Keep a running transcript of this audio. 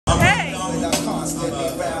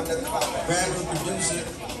rapper, producer,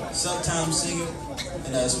 sometimes singer,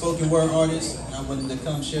 and a spoken word artist. And I wanted to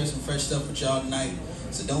come share some fresh stuff with y'all tonight.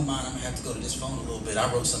 So don't mind, I'm gonna have to go to this phone a little bit.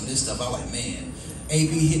 I wrote some of this stuff. I was like, man,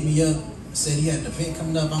 AB hit me up, said he had an event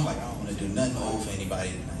coming up. I'm like, I don't want to do nothing old for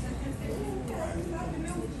anybody tonight.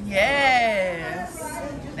 Yes.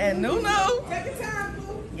 And Nuno. Take your time,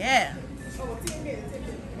 boo. Yeah. Oh, 10 minutes.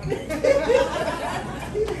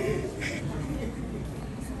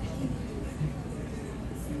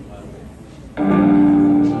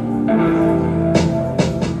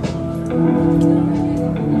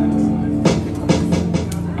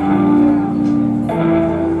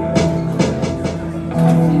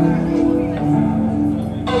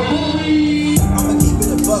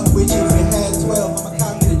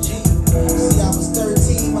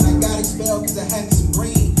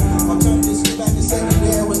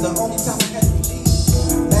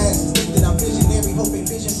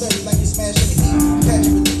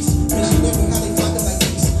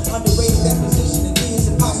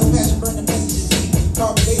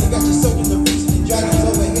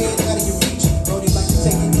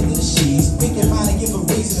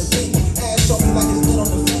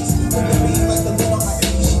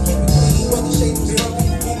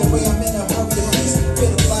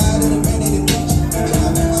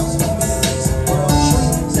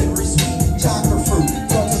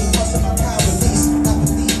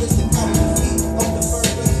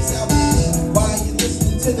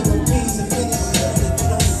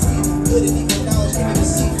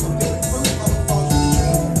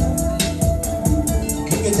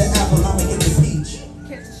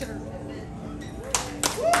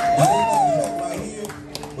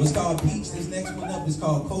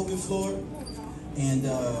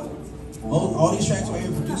 And all these tracks right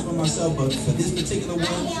here produced by myself, but for this particular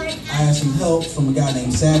one, I had some help from a guy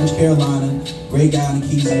named Savage Carolina, great guy on the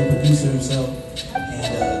keys, and producer himself.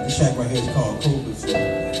 And this track right here is called COVID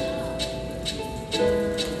Floor.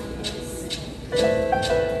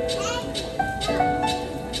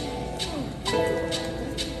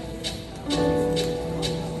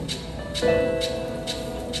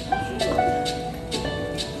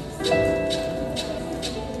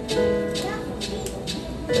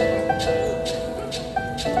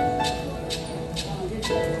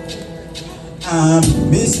 I'm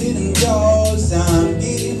missing them jaws, I'm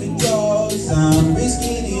getting withdrawals, I'm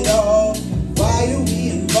risking it all. Why are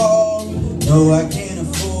we involved? No, I can't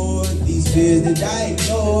afford these fears that I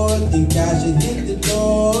ignore. Think I should hit the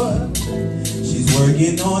door. She's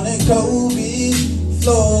working on a COVID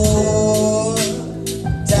floor.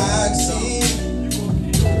 Toxic.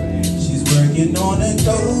 She's working on a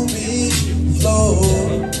COVID floor.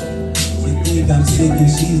 She think I'm sick and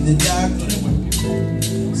she's the doctor.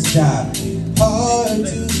 Stop. Hard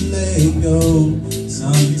to let go.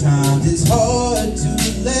 Sometimes it's hard to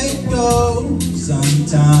let go.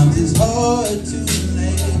 Sometimes it's hard to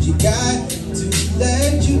let. You got to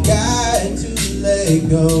let. You got to let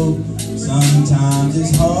go. Sometimes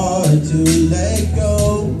it's hard to let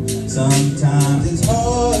go. Sometimes it's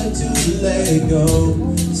hard to let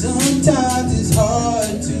go. Sometimes it's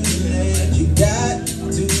hard to let. You got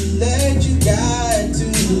to let. You got to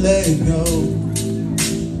let go.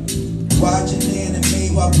 Watching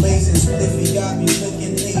anime while blazing spliffy got me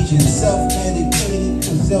looking Asian. Self-medicated,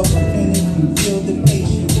 cause self-dependent can kill the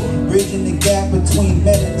patient. Bridging the gap between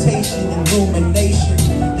meditation and rumination.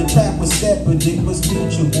 The trap was separate, it was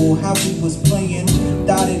mutual. How we was playing,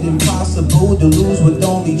 thought it impossible to lose with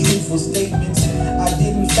only truthful statements. I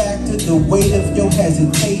didn't factor the weight of your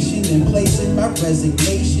hesitation in placing my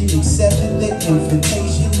resignation. Accepting the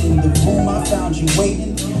invitation. In the room I found you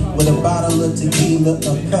waiting with a bottle of tequila,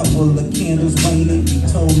 a couple of candles waning. You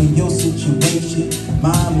told me your situation,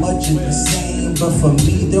 mine much of the same. But for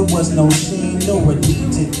me there was no shame, nor a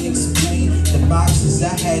need to explain. The boxes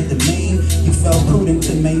I had to main, you felt prudent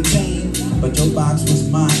to maintain. But your box was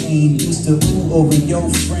my aim, used to ooh over your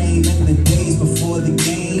frame in the days before the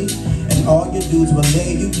game. And all your dudes were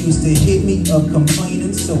there, you used to hit me up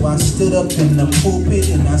complaining. So I stood up in the pulpit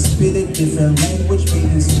and I spit a different language.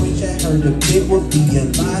 Made a switch, I heard a bit would be a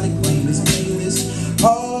lot of claim. It's painless,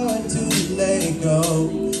 hard to let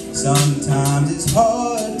go. Sometimes it's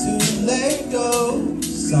hard to let go.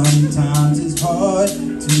 Sometimes it's hard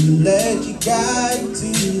to let. You got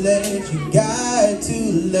to let. You got to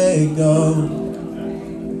let go.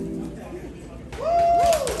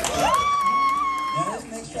 Now this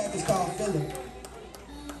next track is called Philip.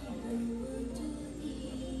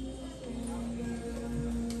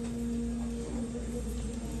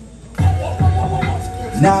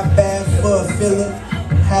 Not bad for a filler.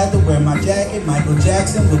 Had to wear my jacket, Michael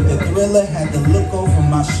Jackson with the Thriller. Had to look over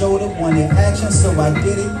my shoulder, wanted action, so I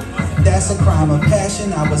did it. That's a crime of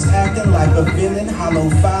passion. I was acting like a villain,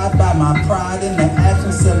 hollow-fied by my pride and the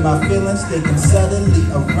absence of my feelings. They can suddenly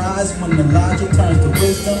arise when the logic turns to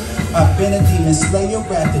wisdom. I've been a demon slayer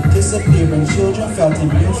after disappearing children. Felt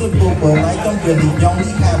invincible, but like I'm really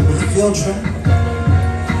only have a filter.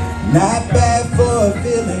 Not bad for a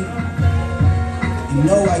feeling. You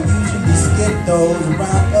know I usually skip those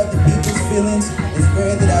around other people's feelings. It's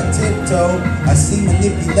rare that I tiptoe. I see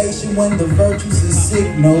manipulation when the virtue's a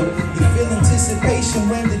signal. You feel anticipation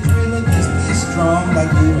when the drilling is this strong, like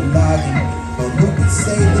you're logging. But who could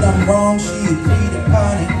say that I'm wrong? She agreed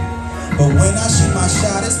upon it. But when I shoot my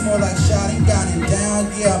shot, it's more like shotting, got it down.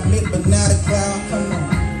 Yeah, I'm it, but not a cloud. Come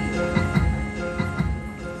on.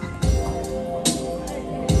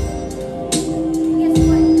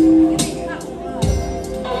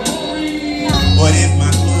 What if my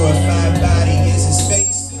glorified body is a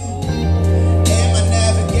spacesuit? And my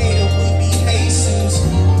navigator would be Jesus.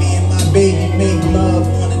 Me and my baby make love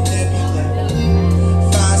on a nebula.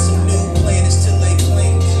 Find some new planets to lay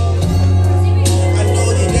claim to. I know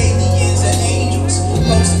that aliens are angels.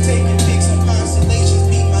 Supposed to taking pics and constellations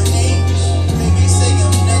be my angels. They may say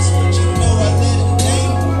I'm nuts, but you know I let them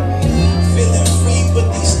dangle. Feeling free, but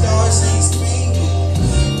these stars ain't spangled.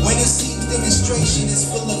 When it seems demonstration is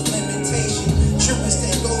full of limitation. Trippers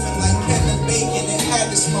take over like Kevin Bacon and had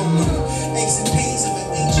to smoke them. Aches and pains of an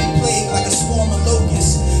ancient plague like a swarm of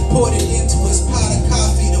locusts. Poured it into his pot of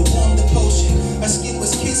coffee to warm the potion. Her skin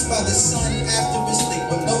was kissed by the sun after its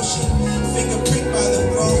liquid lotion. Finger pricked by the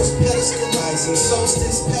rose, pedestalizing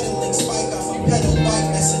solstice. Pedaling spike off a pedal bike,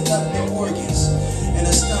 messing up the organs. And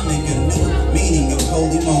her stomach a new meaning of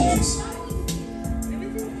holy moments.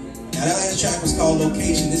 Now that last track was called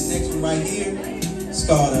Location. This next one right here, it's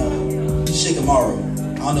called Shikamaru.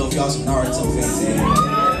 I don't know if y'all some Naruto fans here.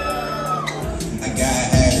 I got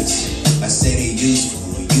habits, I say they useful.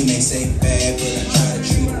 You may say bad, but I try to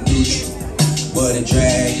treat them neutral. What a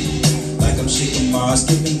drag, like I'm Shikamaru,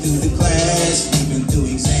 skipping through the class, sleeping through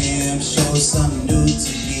exams, show something new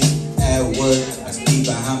to me. At work, I speak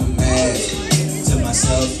behind my mask. To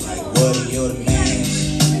myself, like, what are your demands?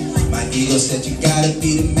 My ego said you gotta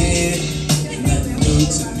be the man. Ain't nothing new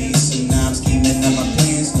to me, so now I'm scheming up my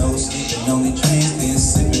plans. No sleeping, only trans, then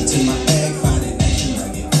sipping to my bag, finding action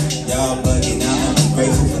nugget. Y'all bugging out, I'm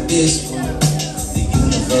grateful for this one. The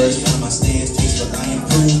universe found my stance, taste but I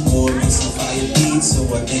improve more. Make some fire beats, so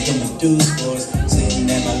I think I'ma do scores. Sitting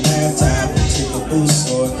at my laptop with tickle boost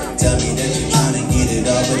sore. Tell me that you're trying to get it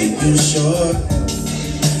all, but are you sure?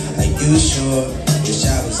 Are you sure? Wish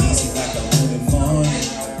I was easy like a moving morning,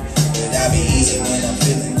 but I be easy when I'm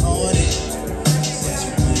feeling on it. Says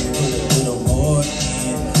you wanna put a little more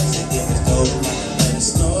in. Said it was dope like I let it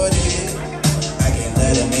snort it. I can't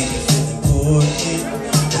let her make it feel important,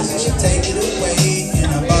 cause if she take it away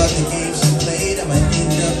and I bought the game she played, I'ma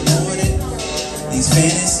end up on it. These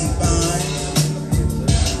fantasy binds.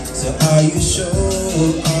 So are you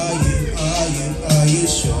sure? Are you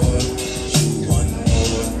sure? You want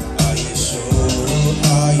more? Are you sure?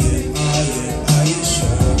 Are you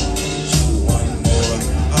sure? You want more?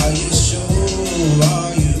 Are you sure?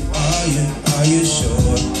 Are you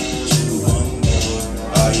sure? You want more?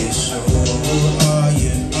 Are you sure? Are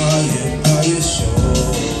you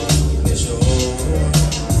sure? Sure.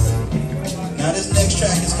 Now this next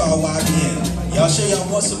track is called YBN. Y'all sure y'all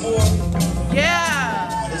want some more?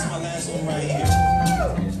 Yeah. This is my last one right here.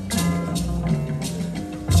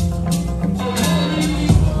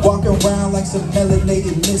 Walking around like some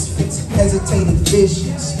melanated misfits, hesitated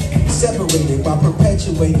visions, separated by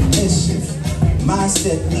perpetuating mischief.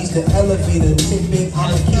 Mindset needs the elevator tidbit,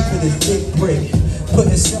 I'ma keep it a thick brick.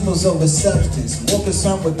 Putting symbols over substance, more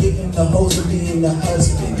concerned with getting the hose of being the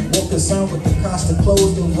husband. More concerned with the cost of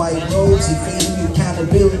clothes and white robes, evading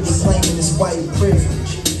accountability, claiming this white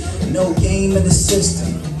privilege. No game in the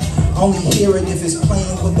system. Only hear it if it's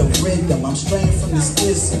playing with the rhythm. I'm straying from the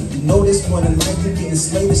schism. You know this more than likely getting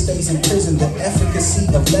slated stays in prison. The efficacy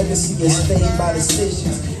of legacy is stayed by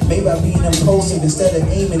decisions. Made by being impulsive instead of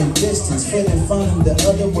aiming in distance. Feeling fun and the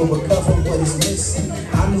other will recover what is missing.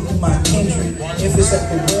 I knew who my kindred. If it's at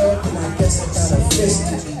the world, then I guess I gotta fist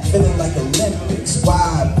it. Feeling like Olympics.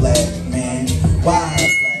 Why black man? Why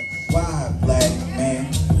black man?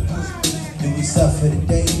 Do we suffer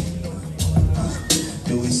today?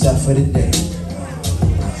 Do we suffer today?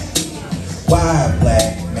 Why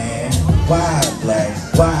black man? Why black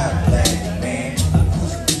man?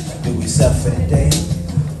 Do we suffer today?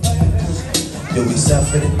 Do we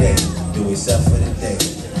suffer today? Do we suffer today?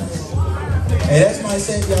 Hey, that's my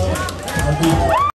set, y'all.